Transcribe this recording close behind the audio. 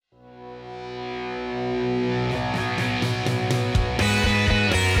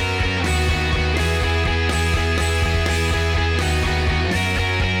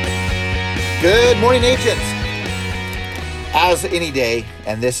Good morning, agents. As any day,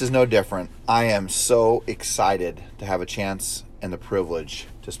 and this is no different, I am so excited to have a chance and the privilege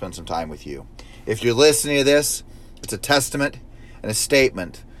to spend some time with you. If you're listening to this, it's a testament and a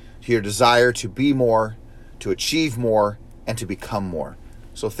statement to your desire to be more, to achieve more, and to become more.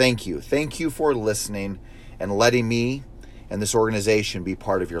 So thank you. Thank you for listening and letting me and this organization be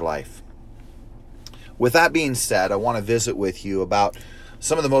part of your life. With that being said, I want to visit with you about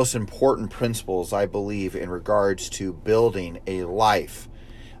some of the most important principles I believe in regards to building a life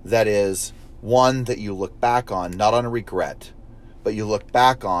that is one that you look back on, not on a regret, but you look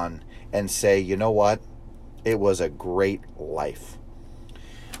back on and say, you know what? It was a great life.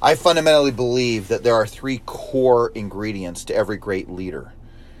 I fundamentally believe that there are three core ingredients to every great leader.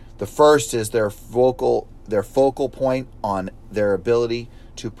 The first is their focal point on their ability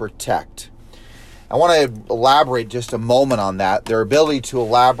to protect. I want to elaborate just a moment on that. Your ability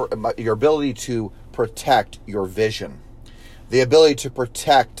to protect your vision, the ability to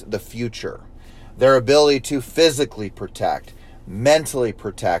protect the future, their ability to physically protect, mentally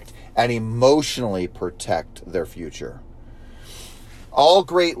protect, and emotionally protect their future. All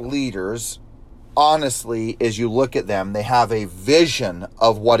great leaders, honestly, as you look at them, they have a vision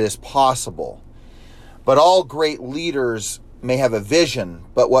of what is possible. But all great leaders may have a vision,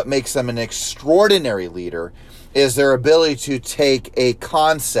 but what makes them an extraordinary leader is their ability to take a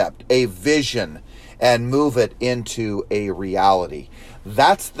concept, a vision, and move it into a reality.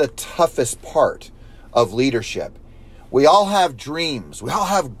 That's the toughest part of leadership. We all have dreams. We all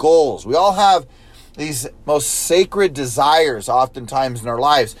have goals. We all have these most sacred desires oftentimes in our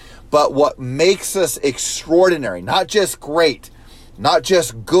lives. But what makes us extraordinary, not just great, not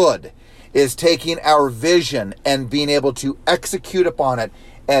just good, is taking our vision and being able to execute upon it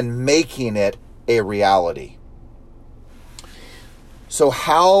and making it a reality. So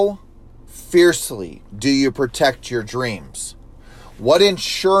how fiercely do you protect your dreams? What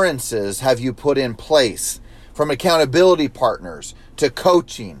insurances have you put in place, from accountability partners to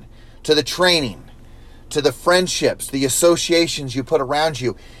coaching, to the training, to the friendships, the associations you put around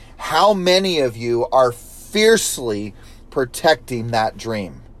you? How many of you are fiercely protecting that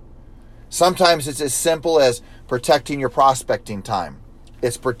dream? Sometimes it's as simple as protecting your prospecting time.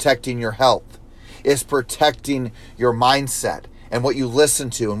 It's protecting your health. It's protecting your mindset and what you listen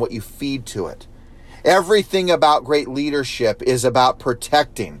to and what you feed to it. Everything about great leadership is about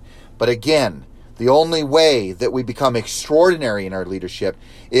protecting. But again, the only way that we become extraordinary in our leadership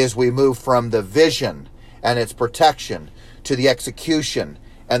is we move from the vision and its protection to the execution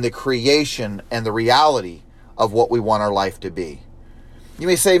and the creation and the reality of what we want our life to be. You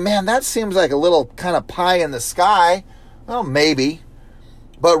may say, man, that seems like a little kind of pie in the sky. Well, maybe.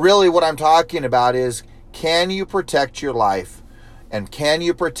 But really what I'm talking about is, can you protect your life and can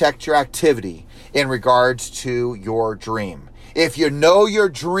you protect your activity in regards to your dream? If you know your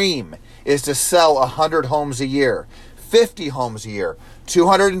dream is to sell 100 homes a year, 50 homes a year,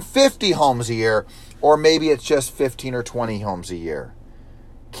 250 homes a year, or maybe it's just 15 or 20 homes a year,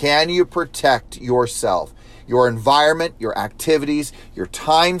 can you protect yourself, your environment, your activities, your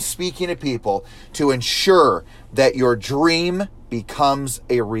time speaking to people to ensure that your dream becomes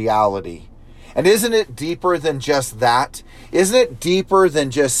a reality? And isn't it deeper than just that? Isn't it deeper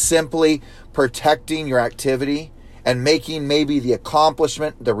than just simply protecting your activity and making maybe the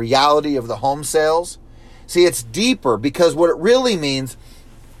accomplishment the reality of the home sales? See, it's deeper, because what it really means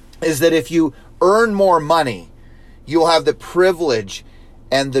is that if you earn more money, you'll have the privilege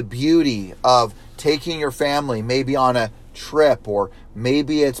and the beauty of taking your family maybe on a trip, or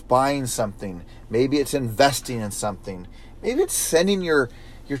maybe it's buying something, maybe it's investing in something, maybe it's sending your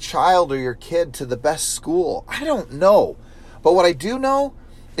child or your kid to the best school. I don't know. But what I do know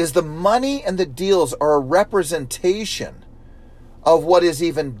is the money and the deals are a representation of what is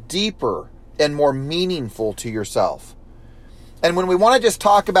even deeper and more meaningful to yourself. And when we want to just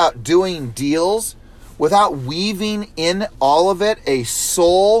talk about doing deals without weaving in all of it a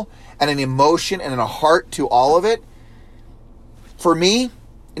soul and an emotion and a heart to all of it, for me,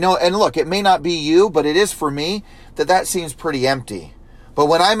 and look, it may not be you, but it is for me, that seems pretty empty. But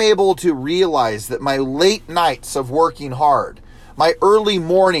when I'm able to realize that my late nights of working hard, my early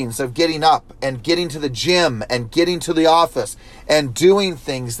mornings of getting up and getting to the gym and getting to the office and doing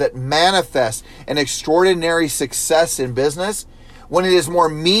things that manifest an extraordinary success in business, when it is more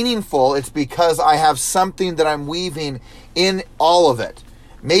meaningful, it's because I have something that I'm weaving in all of it.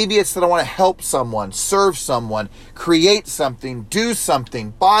 Maybe it's that I want to help someone, serve someone, create something, do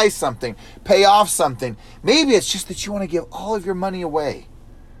something, buy something, pay off something. Maybe it's just that you want to give all of your money away.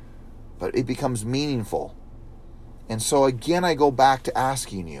 But it becomes meaningful. And so again, I go back to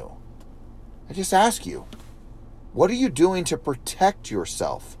asking you, I just ask you, what are you doing to protect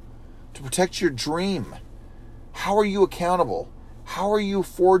yourself, to protect your dream? How are you accountable? How are you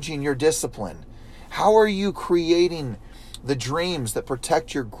forging your discipline? How are you creating the dreams that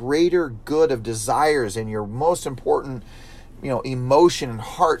protect your greater good of desires and your most important, emotion and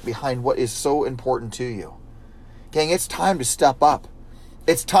heart behind what is so important to you? Gang, it's time to step up.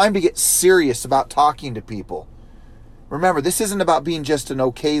 It's time to get serious about talking to people. Remember, this isn't about being just an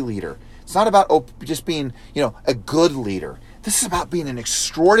okay leader. It's not about just being, a good leader. This is about being an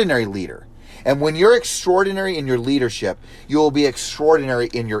extraordinary leader. And when you're extraordinary in your leadership, you will be extraordinary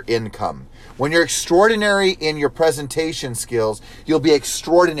in your income. When you're extraordinary in your presentation skills, you'll be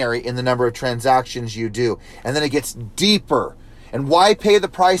extraordinary in the number of transactions you do. And then it gets deeper. And why pay the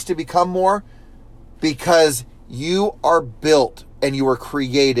price to become more? Because you are built and you were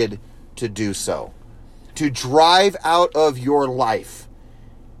created to do so. To drive out of your life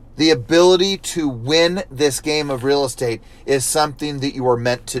the ability to win this game of real estate is something that you are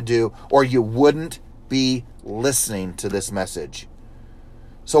meant to do, or you wouldn't be listening to this message.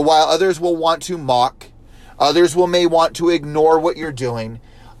 So while others will want to mock, others may want to ignore what you're doing,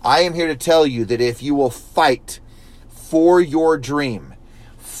 I am here to tell you that if you will fight for your dream,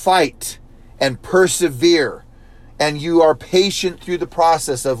 fight and persevere, and you are patient through the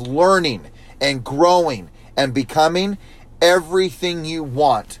process of learning and growing and becoming, everything you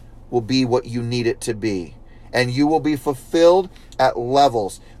want will be what you need it to be. And you will be fulfilled at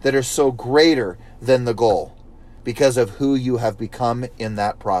levels that are so greater than the goal because of who you have become in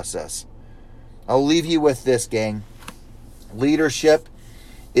that process. I'll leave you with this, gang. Leadership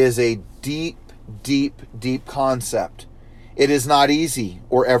is a deep, deep, deep concept. It is not easy,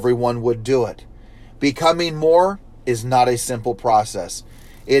 or everyone would do it. Becoming more is not a simple process.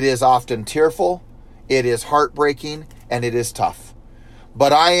 It is often tearful, it is heartbreaking, and it is tough.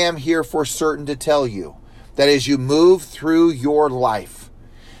 But I am here for certain to tell you that as you move through your life,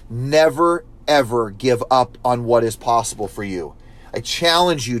 never ever give up on what is possible for you. I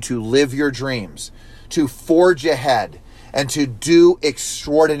challenge you to live your dreams, to forge ahead, and to do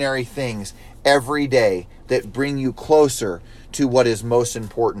extraordinary things every day that bring you closer to what is most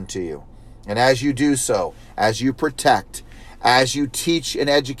important to you. And as you do so, as you protect, as you teach and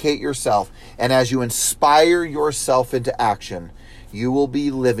educate yourself, and as you inspire yourself into action, you will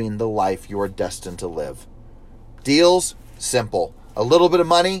be living the life you are destined to live. Deals? Simple. A little bit of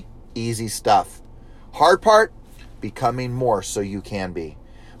money? Easy stuff. Hard part? Becoming more so you can be.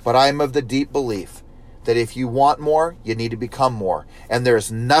 But I am of the deep belief that if you want more, you need to become more. And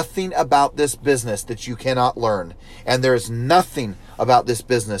there's nothing about this business that you cannot learn. And there's nothing about this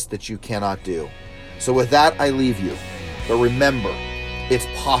business that you cannot do. So with that, I leave you. But remember, it's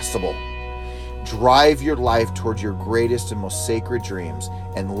possible. Drive your life towards your greatest and most sacred dreams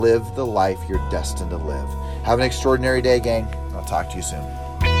and live the life you're destined to live. Have an extraordinary day, gang. I'll talk to you soon.